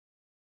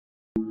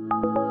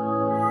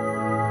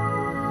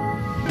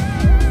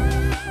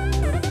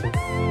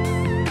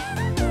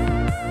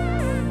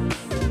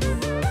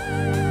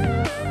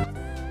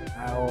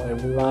Hello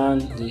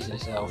everyone, this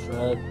is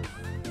Alfred,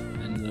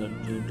 and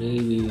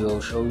today we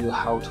will show you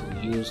how to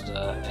use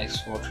the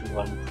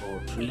X431 Pro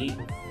 3,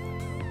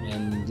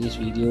 and this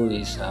video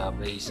is a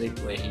basic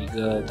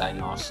vehicle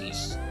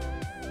diagnosis.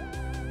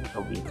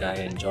 Hope you guys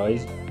enjoy.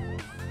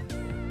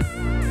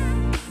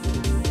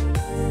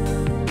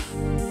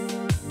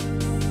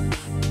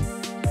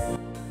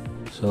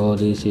 So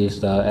this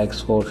is the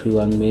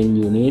X431 main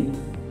unit,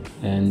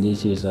 and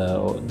this is a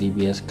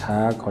DBS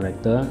car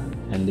connector,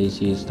 and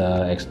this is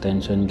the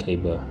extension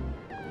cable.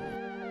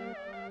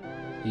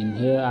 In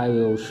here I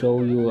will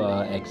show you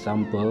an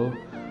example,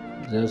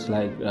 just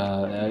like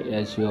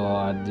as you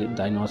are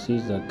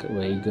diagnosis the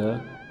vehicle,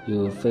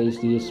 you face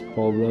this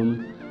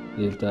problem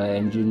with the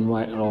engine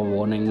light or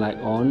warning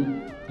light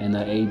on and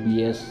the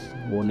ABS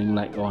warning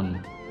light on.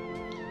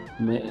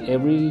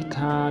 Every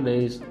car there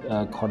is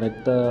a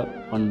connector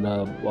on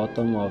the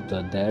bottom of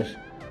the dash.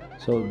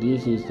 So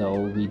this is the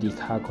OBD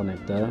car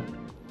connector.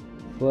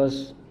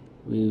 First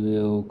we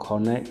will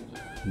connect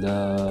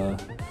the,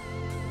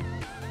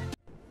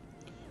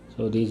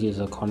 so this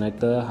is a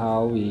connector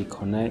how we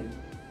connect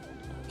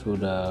to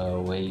the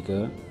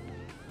vehicle.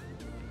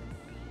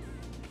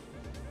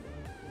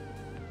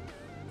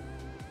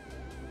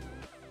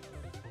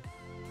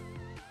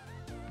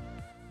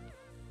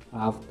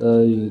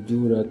 After you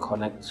do the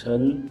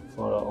connection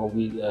for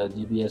the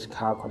DBS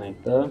car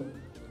connector,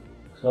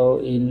 so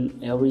in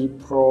every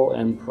Pro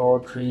and Pro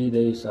 3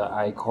 there is an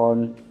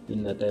icon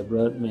in the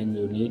tablet main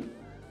unit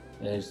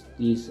as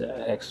this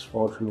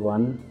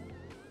X431.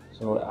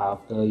 So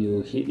after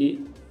you hit it,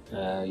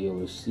 you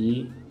will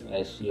see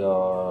as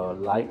your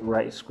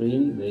right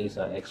screen there is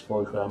a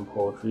X431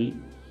 Pro 3.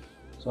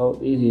 So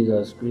this is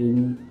a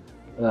screen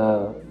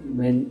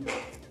main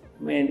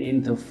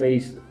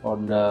interface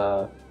on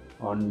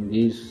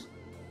this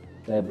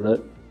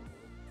tablet.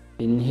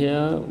 In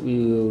here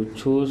we will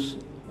choose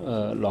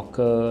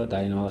local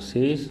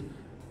diagnosis,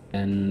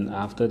 and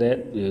after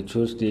that you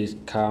choose this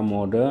car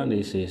model.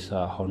 This is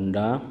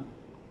Honda,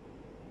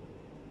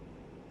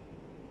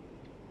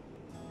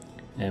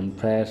 and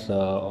press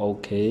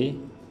OK.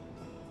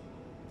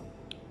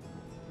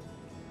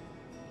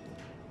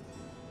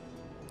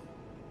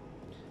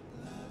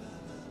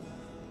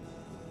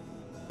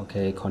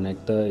 Okay,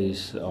 connector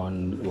is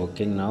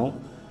working now.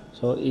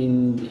 So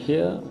in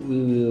here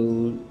we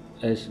will,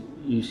 as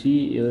you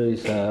see, here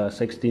is a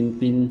 16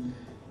 pin,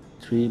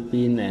 3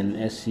 pin and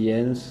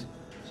SCNs.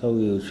 So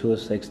we will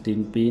choose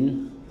 16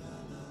 pin.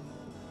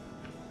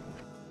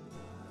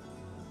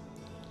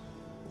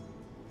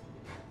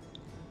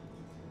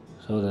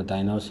 So the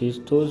diagnosis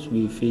tools,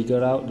 we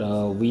figure out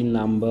the VIN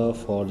number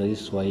for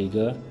this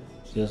vehicle,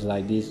 just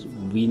like this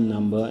VIN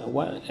number.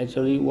 What the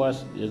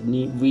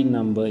VIN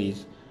number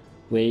is?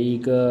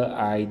 Vehicle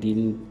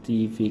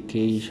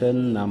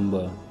identification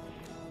number.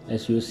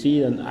 As you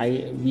see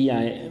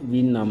the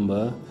VIN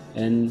number,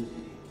 and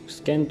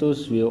scan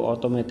tools will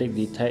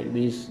automatically detect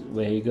this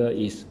vehicle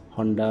is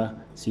Honda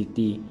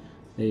City.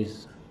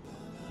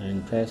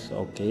 And press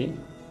OK.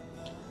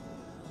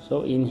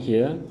 So in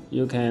here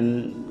you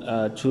can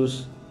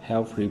choose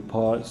health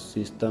report,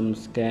 system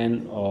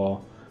scan,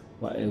 or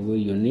whatever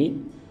you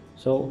need.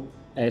 So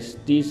as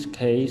this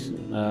case,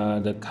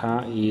 the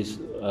car is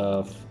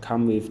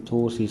come with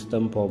 2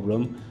 system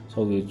problem,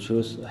 so we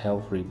choose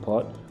health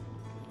report.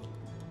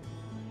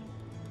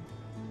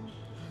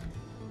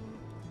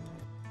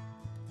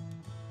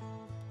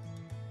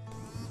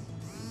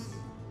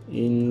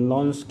 In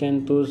launch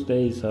scan tools, there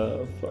is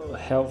a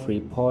health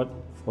report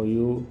for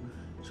you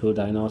to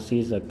diagnose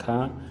the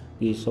car.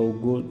 This is so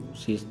good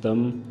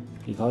system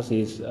because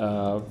it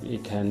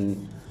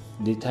can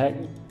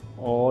detect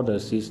all the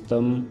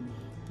system,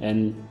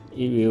 and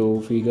it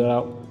will figure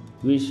out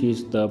which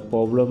is the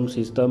problem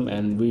system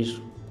and which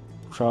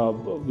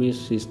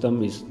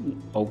system is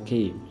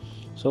okay.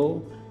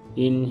 So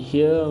in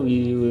here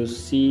we will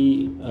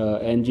see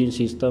engine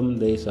system,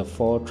 there is a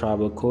 4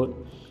 trouble code,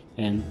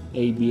 and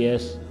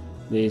ABS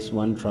there is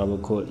 1 trouble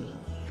code.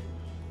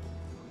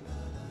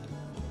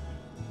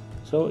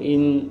 So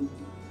in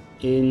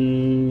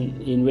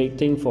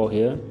waiting for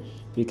here,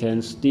 we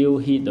can still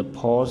hit the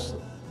pause,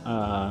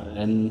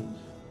 and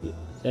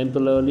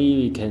temporarily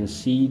we can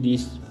see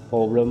this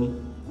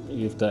problem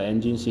with the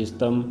engine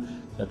system.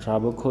 The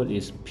trouble code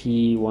is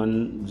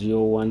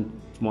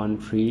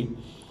P10113,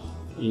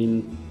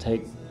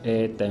 intake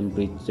air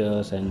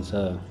temperature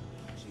sensor.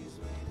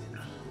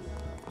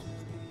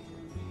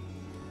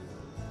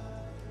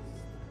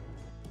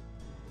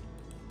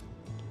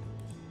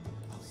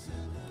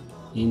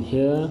 In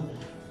here,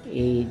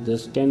 the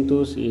scan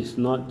tools is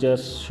not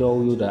just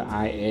show you the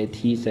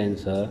IAT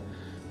sensor.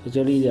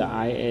 Actually, the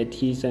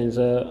IAT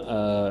sensor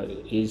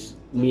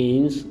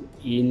means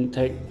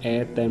intake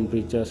air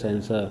temperature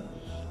sensor.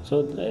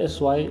 So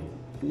that's why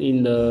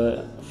in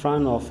the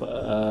front of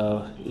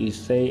it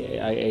say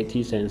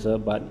IAT sensor,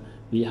 but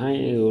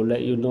behind it will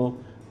let you know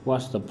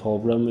what's the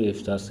problem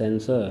with the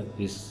sensor.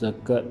 Is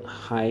circuit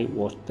high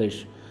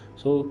voltage.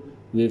 So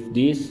with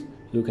this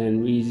you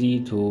can easy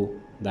to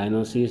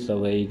diagnose the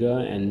vehicle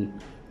and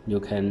you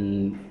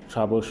can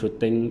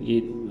troubleshooting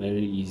it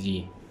very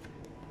easy.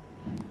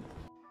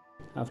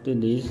 After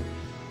this,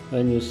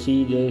 when you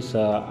see this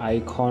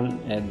icon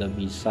at the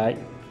beside,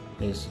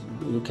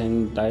 you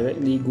can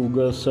directly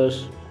Google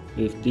search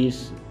if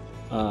this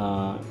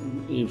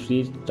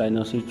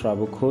diagnostic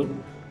trouble code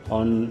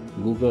on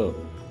Google.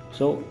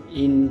 So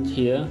in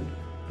here,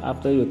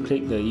 after you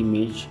click the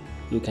image,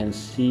 you can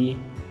see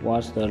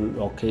what's the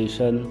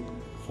location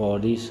for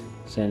this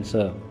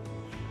sensor.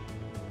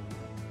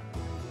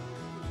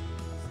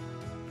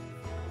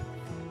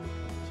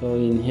 So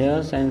in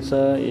here,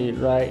 sensor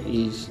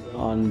is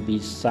on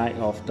beside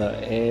of the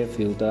air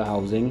filter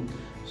housing.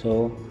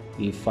 So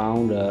we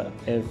found the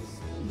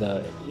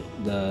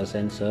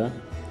sensor.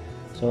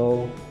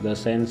 So the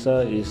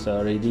sensor is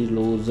already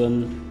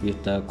loosened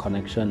with the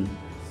connection.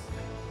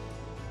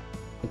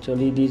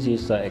 Actually, this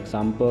is an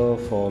example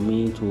for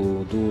me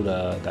to do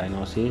the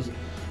diagnosis.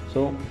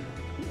 So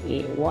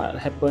what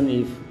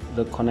happens if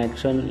the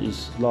connection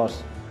is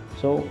lost?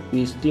 So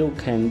we still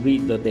can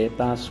read the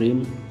data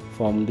stream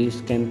from this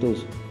scan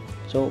tools.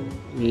 So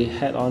we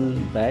head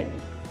on back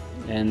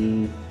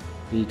and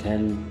we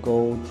can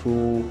go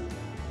through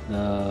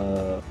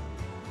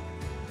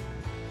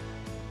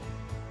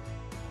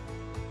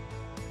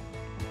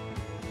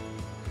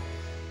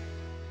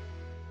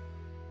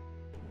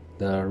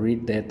the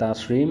read data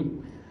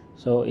stream.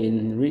 So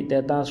in read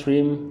data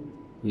stream,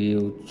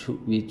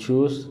 we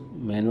choose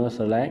manual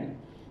select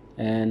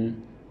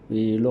and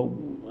we look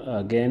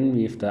again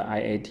with the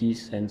IAT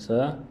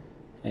sensor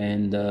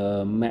and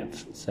the map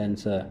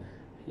sensor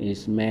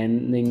is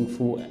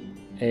meaningful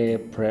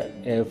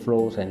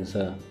airflow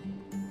sensor.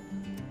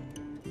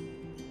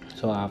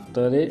 So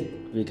after it,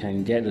 we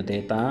can get the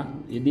data.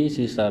 This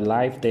is a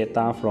live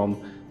data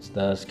from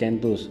the scan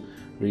tools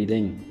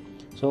reading.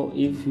 So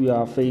if you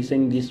are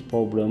facing this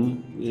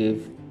problem,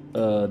 if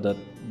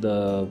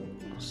the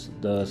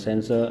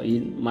sensor,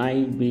 it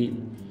might be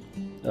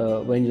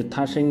when you're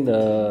touching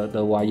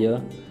the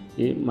wire,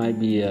 it might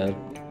be a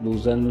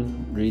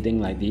loosened reading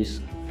like this.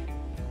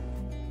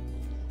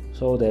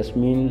 So that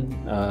means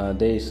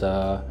there is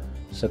a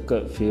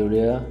circuit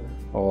failure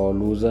or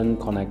loosened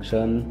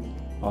connection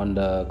on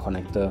the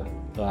connector.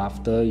 So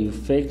after you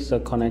fix the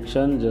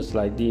connection, just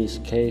like this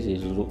case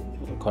is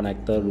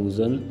connector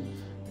loosened.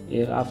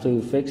 If after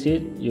you fix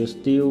it, you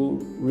still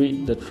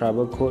read the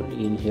trouble code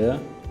in here.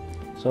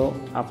 So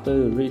after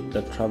you read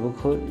the trouble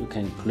code, you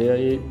can clear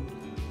it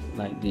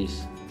like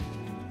this.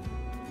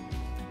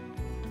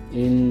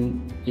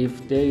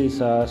 If there is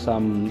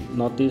some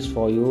notice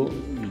for you,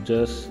 you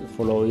just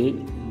follow it.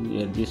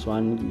 This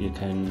one you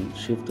can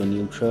shift to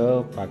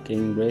neutral,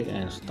 parking brake,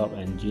 and stop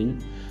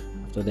engine.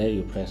 After that,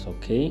 you press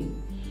OK.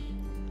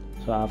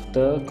 So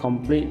after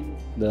complete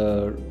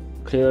the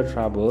clear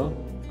trouble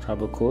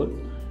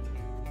code.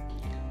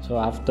 So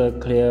after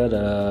clear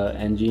the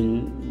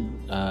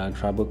engine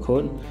trouble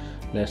code,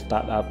 let's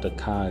start up the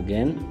car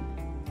again.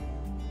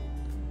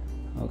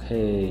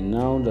 Okay,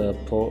 now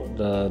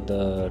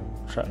the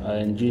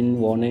engine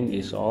warning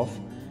is off,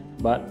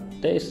 but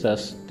there is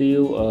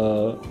still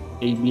a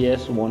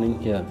ABS warning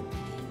here.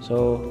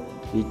 So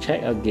we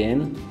check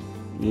again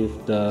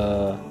with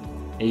the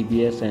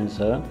ABS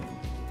sensor.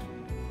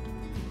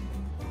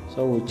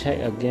 So we check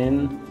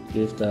again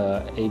with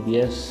the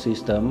ABS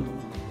system.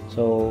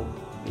 So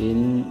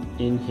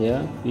in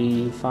here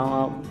we found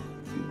out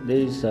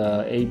this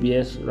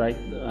ABS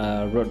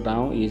wrote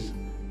down is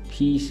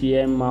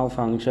PCM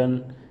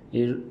malfunction.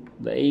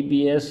 The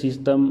ABS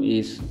system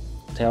is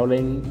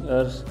telling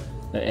us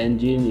the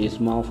engine is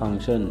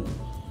malfunction.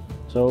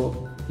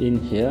 So in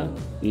here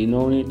we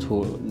no need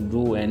to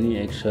do any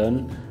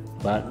action,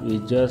 but we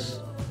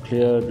just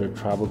clear the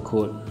trouble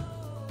code.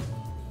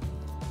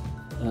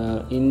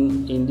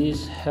 In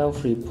this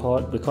health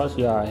report, because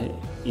we are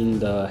in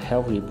the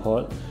health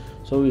report,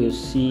 so you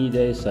see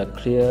there is a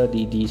clear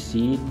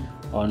DDC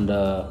on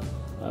the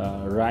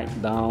right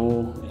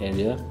down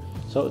area.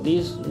 So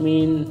this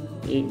means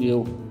it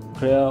will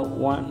clear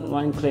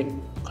one click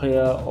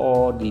clear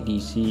all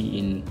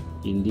DDC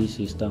in this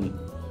system.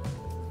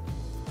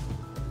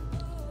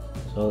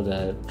 So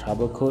the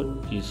trouble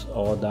code is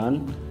all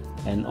done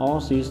and all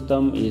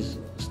system is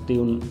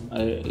still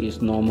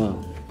is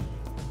normal.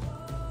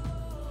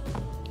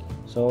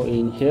 So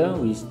in here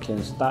we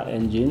can start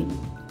engine,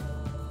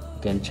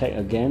 can check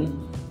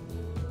again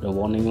the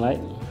warning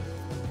light.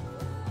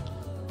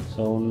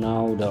 So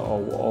now the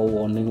all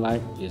warning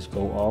light is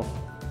go off.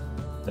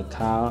 The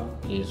car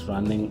is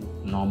running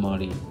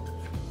normally.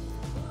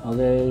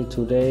 Okay,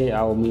 today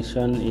our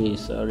mission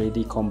is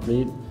already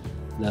complete.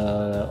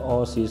 The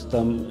all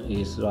system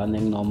is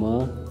running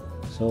normal.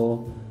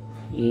 So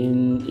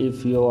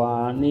if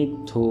you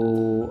need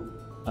to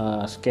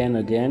scan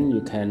again,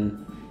 you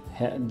can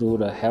do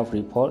the health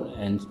report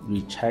and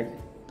recheck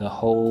the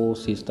whole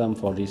system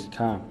for this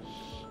car.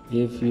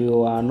 If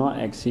you are not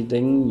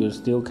exceeding, you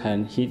still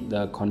can hit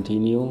the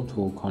continue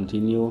to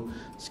continue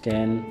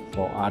scan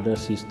for other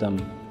system.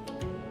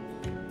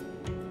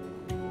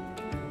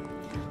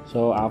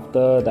 So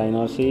after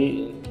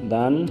diagnosis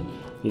done,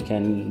 we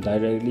can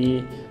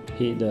directly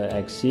hit the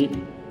exit.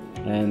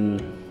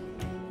 And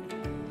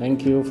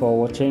thank you for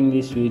watching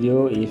this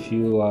video. If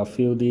you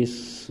feel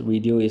this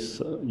video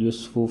is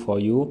useful for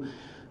you,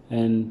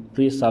 and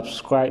please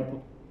subscribe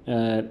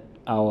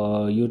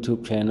our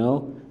YouTube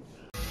channel